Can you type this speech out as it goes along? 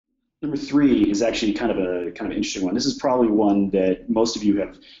Number three is actually kind of interesting one. This is probably one that most of you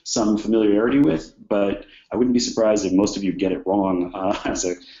have some familiarity with, but I wouldn't be surprised if most of you get it wrong as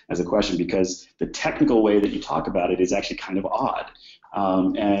a question, because the technical way that you talk about it is actually kind of odd.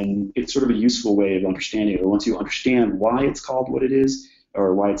 And it's sort of a useful way of understanding it. Once you understand why it's called what it is,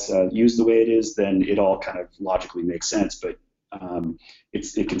 or why it's used the way it is, then it all kind of logically makes sense. But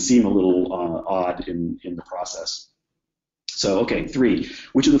it can seem a little odd in the process. So, okay, three.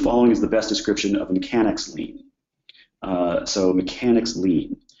 Which of the following is the best description of a mechanics lien? So, mechanics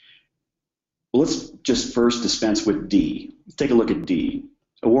lien. Well, let's just first dispense with D. Let's take a look at D.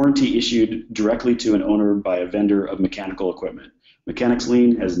 A warranty issued directly to an owner by a vendor of mechanical equipment. Mechanics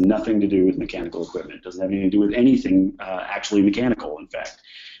lien has nothing to do with mechanical equipment. It doesn't have anything to do with anything actually mechanical, in fact.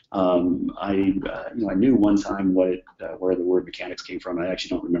 I knew one time where the word mechanics came from. I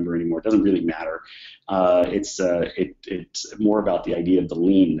actually don't remember anymore. It doesn't really matter. It's more about the idea of the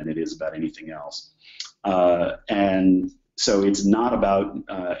lien than it is about anything else. And so it's not about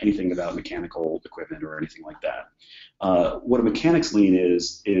anything about mechanical equipment or anything like that. What a mechanics lien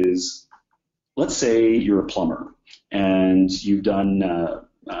is, let's say you're a plumber and you've done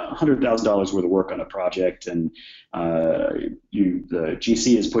 $100,000 worth of work on a project, and the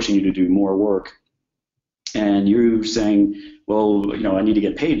GC is pushing you to do more work, and you're saying, well, I need to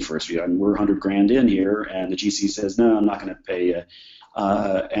get paid first. We're 100 grand in here, and the GC says, no, I'm not going to pay you,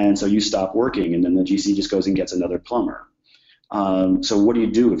 and so you stop working, and then the GC just goes and gets another plumber. So what do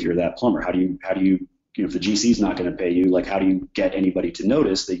you do if you're that plumber? How do you if the GC is not going to pay you, like, how do you get anybody to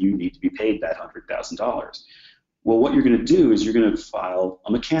notice that you need to be paid that $100,000? Well, what you're going to do is you're going to file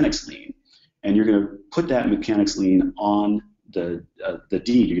a mechanics lien, and you're going to put that mechanics lien on the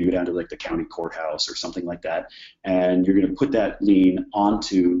deed. You're going to go down to like the county courthouse or something like that, and you're going to put that lien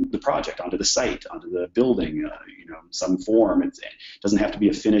onto the project, onto the site, onto the building, some form. It doesn't have to be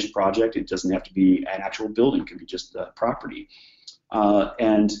a finished project. It doesn't have to be an actual building. It can be just a property,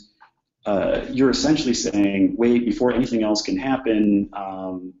 and you're essentially saying, wait, before anything else can happen,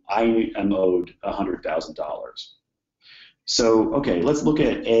 I am owed $100,000. So, okay, let's look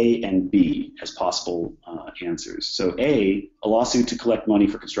at A and B as possible answers. So A lawsuit to collect money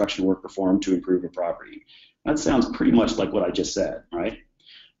for construction work performed to improve a property. That sounds pretty much like what I just said, right?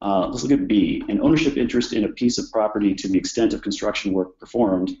 Let's look at B, an ownership interest in a piece of property to the extent of construction work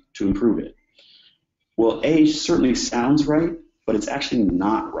performed to improve it. Well, A certainly sounds right, but it's actually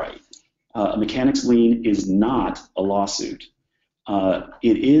not right. A mechanics lien is not a lawsuit.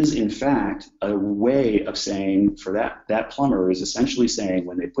 It is, in fact, a way of saying, for that plumber is essentially saying,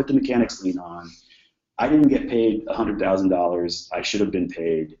 when they put the mechanics lien on, I didn't get paid $100,000. I should have been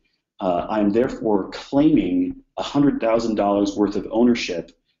paid. I'm therefore claiming $100,000 worth of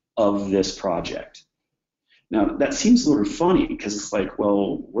ownership of this project. Now, that seems sort of funny, because it's like,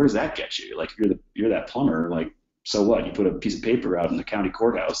 well, where does that get you? Like, you're that plumber, like, so what? You put a piece of paper out in the county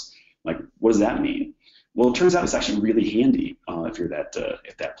courthouse. Like, what does that mean? Well, it turns out it's actually really handy if you're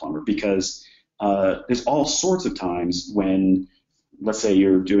that plumber, because there's all sorts of times when, let's say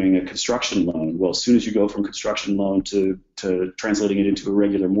you're doing a construction loan. Well, as soon as you go from construction loan to translating it into a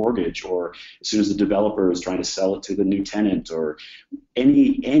regular mortgage, or as soon as the developer is trying to sell it to the new tenant, or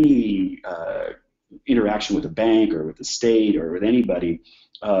any interaction with a bank or with the state or with anybody,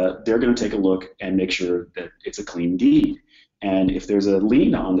 they're going to take a look and make sure that it's a clean deed. And if there's a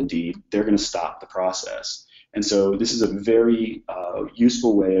lien on the deed, they're going to stop the process. And so this is a very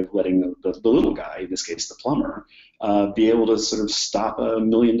useful way of letting the little guy, in this case the plumber, be able to sort of stop a $1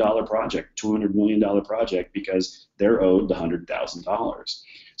 million project, $200 million project, because they're owed the $100,000.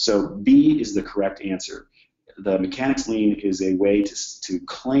 So B is the correct answer. The mechanics lien is a way to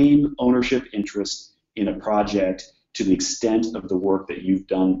claim ownership interest in a project to the extent of the work that you've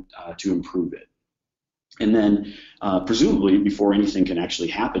done to improve it. And then, presumably, before anything can actually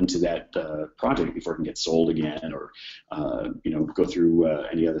happen to that project, before it can get sold again, or go through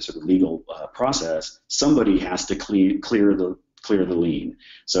any other sort of legal process, somebody has to clear the lien.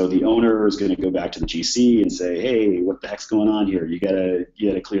 So the owner is going to go back to the GC and say, "Hey, what the heck's going on here? You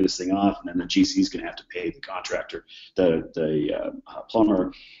gotta clear this thing off." And then the GC is going to have to pay the contractor, the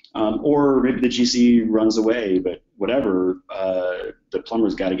plumber, or maybe the GC runs away. But whatever, the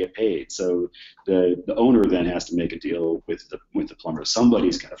plumber's got to get paid. So the owner then has to make a deal with the plumber.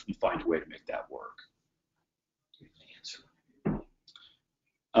 Somebody's got to find a way to make that work.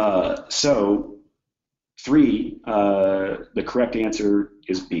 So 3, the correct answer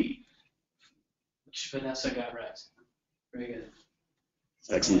is B. Which Vanessa got right. Very good.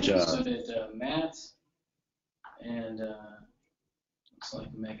 Excellent job. So did Matt, and looks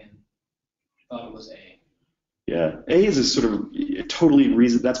like Megan thought it was A. Yeah, A is a sort of totally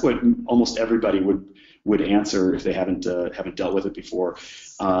reason. That's what almost everybody would answer if they haven't dealt with it before.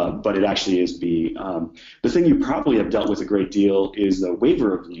 But it actually is B. The thing you probably have dealt with a great deal is the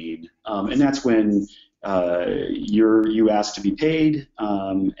waiver of lien, and that's when you ask to be paid,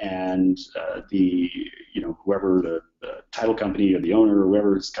 and the whoever the title company or the owner or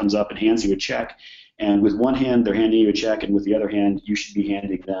whoever comes up and hands you a check, and with one hand they're handing you a check, and with the other hand you should be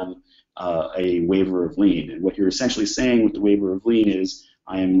handing them a waiver of lien. And what you're essentially saying with the waiver of lien is,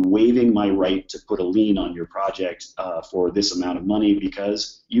 I am waiving my right to put a lien on your project for this amount of money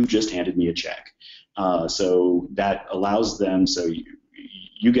because you've just handed me a check. So that allows them, so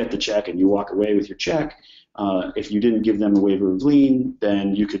you get the check and you walk away with your check. If you didn't give them a waiver of lien,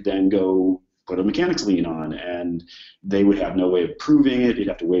 then you could then go put a mechanics lien on, and they would have no way of proving it. You'd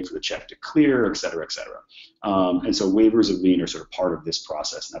have to wait for the check to clear, et cetera, et cetera. And so waivers of lien are sort of part of this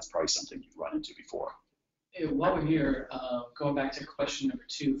process, and that's probably something you've run into before. While we're here, going back to question number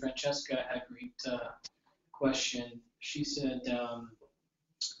 2, Francesca had a great question. She said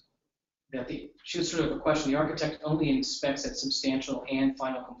she was sort of a question. The architect only inspects at substantial and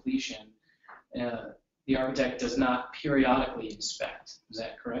final completion. The architect does not periodically inspect. Is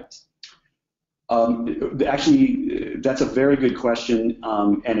that correct? Actually, that's a very good question,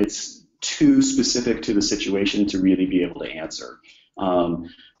 and it's too specific to the situation to really be able to answer.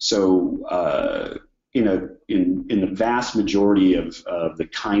 In the vast majority of the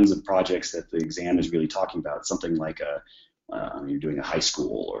kinds of projects that the exam is really talking about, something like you're doing a high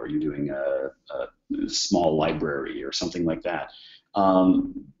school, or you're doing a small library or something like that.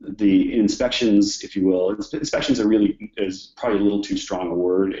 The inspections, if you will, inspections is probably a little too strong a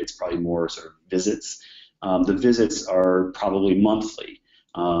word. It's probably more sort of visits. The visits are probably monthly,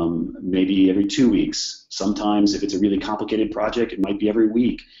 maybe every 2 weeks. Sometimes if it's a really complicated project, it might be every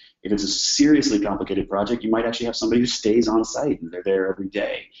week. If it's a seriously complicated project, you might actually have somebody who stays on site and they're there every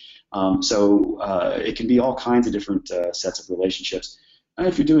day. It can be all kinds of different sets of relationships. And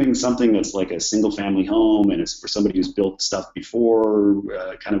if you're doing something that's like a single family home and it's for somebody who's built stuff before,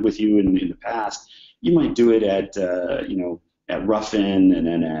 kind of with you in the past, you might do it at rough-in, and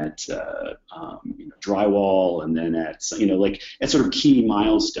then at drywall, and then at sort of key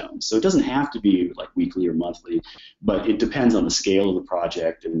milestones. So it doesn't have to be like weekly or monthly, but it depends on the scale of the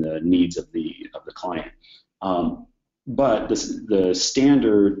project and the needs of the client. But the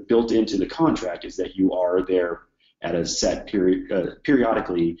standard built into the contract is that you are there at a set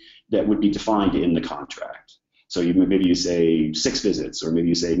periodically that would be defined in the contract. So maybe you say 6 visits, or maybe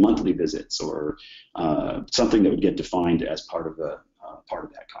you say monthly visits, or something that would get defined as part of that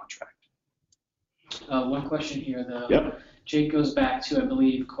contract. One question here, though. Yep. Jake goes back to, I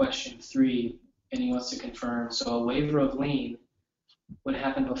believe, question 3, and he wants to confirm. So a waiver of lien would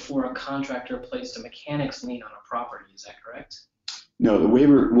happen before a contractor placed a mechanics lien on a property. Is that correct? No, the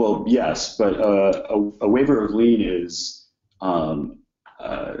waiver. Well, yes, but a waiver of lien is.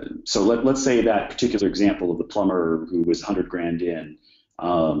 So let's say that particular example of the plumber who was 100 grand in,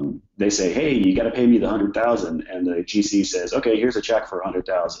 they say, hey, you got to pay me the 100,000, and the GC says, okay, here's a check for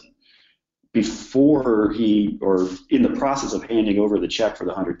 100,000. Before in the process of handing over the check for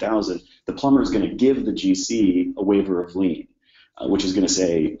the 100,000, the plumber is going to give the GC a waiver of lien, which is going to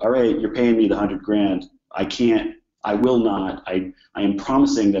say, all right, you're paying me the 100 grand. I will not. I am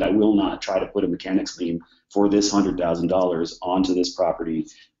promising that I will not try to put a mechanics lien for this $100,000 onto this property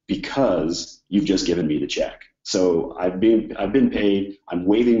because you've just given me the check. So I've been paid. I'm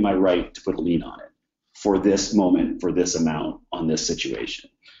waiving my right to put a lien on it for this moment, for this amount, on this situation.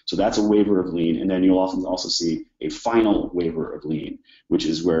 So that's a waiver of lien, and then you'll often also see a final waiver of lien, which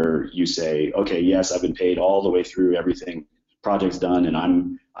is where you say, okay, yes, I've been paid all the way through everything, project's done, and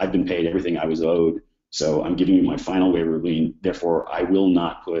I've been paid everything I was owed. So I'm giving you my final waiver of lien. Therefore, I will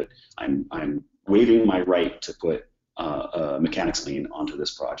not put. I'm waiving my right to put a mechanics lien onto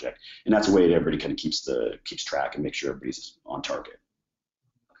this project, and that's a way that everybody kind of keeps track and makes sure everybody's on target.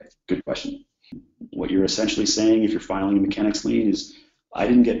 Okay, good question. What you're essentially saying, if you're filing a mechanics lien, is I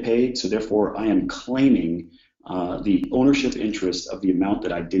didn't get paid, so therefore I am claiming the ownership interest of the amount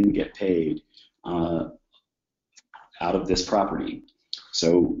that I didn't get paid out of this property.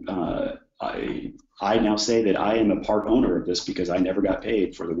 So I now say that I am a part owner of this because I never got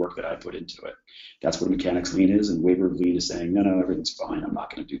paid for the work that I put into it. That's what a mechanics lien is, and waiver of lien is saying, no, everything's fine. I'm not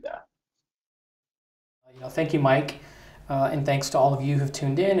going to do that. Thank you, Mike, and thanks to all of you who've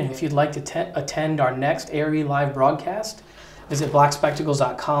tuned in. And if you'd like to attend our next a.r.e. live broadcast, visit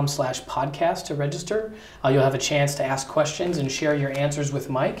blackspectacles.com/podcast to register. You'll have a chance to ask questions and share your answers with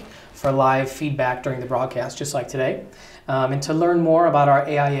Mike for live feedback during the broadcast, just like today. And to learn more about our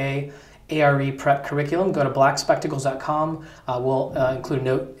AIA ARE prep curriculum, go to blackspectacles.com. We'll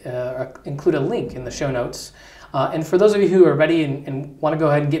include a link in the show notes. And for those of you who are ready and want to go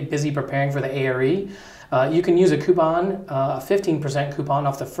ahead and get busy preparing for the ARE, you can use a coupon, a 15% coupon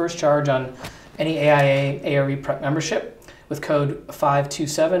off the first charge on any AIA ARE prep membership with code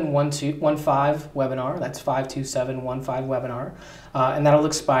 527-15webinar. That's 527-15webinar. And that'll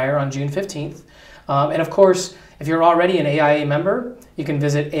expire on June 15th. And of course, if you're already an AIA member, you can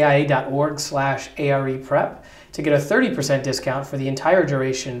visit aia.org/ARE prep to get a 30% discount for the entire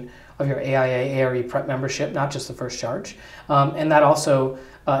duration of your AIA ARE prep membership, not just the first charge. And that also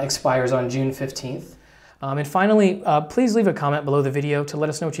expires on June 15th. And finally, please leave a comment below the video to let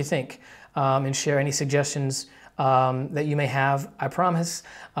us know what you think and share any suggestions that you may have. I promise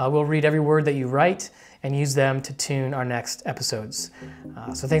we'll read every word that you write and use them to tune our next episodes.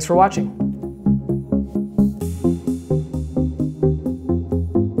 So thanks for watching.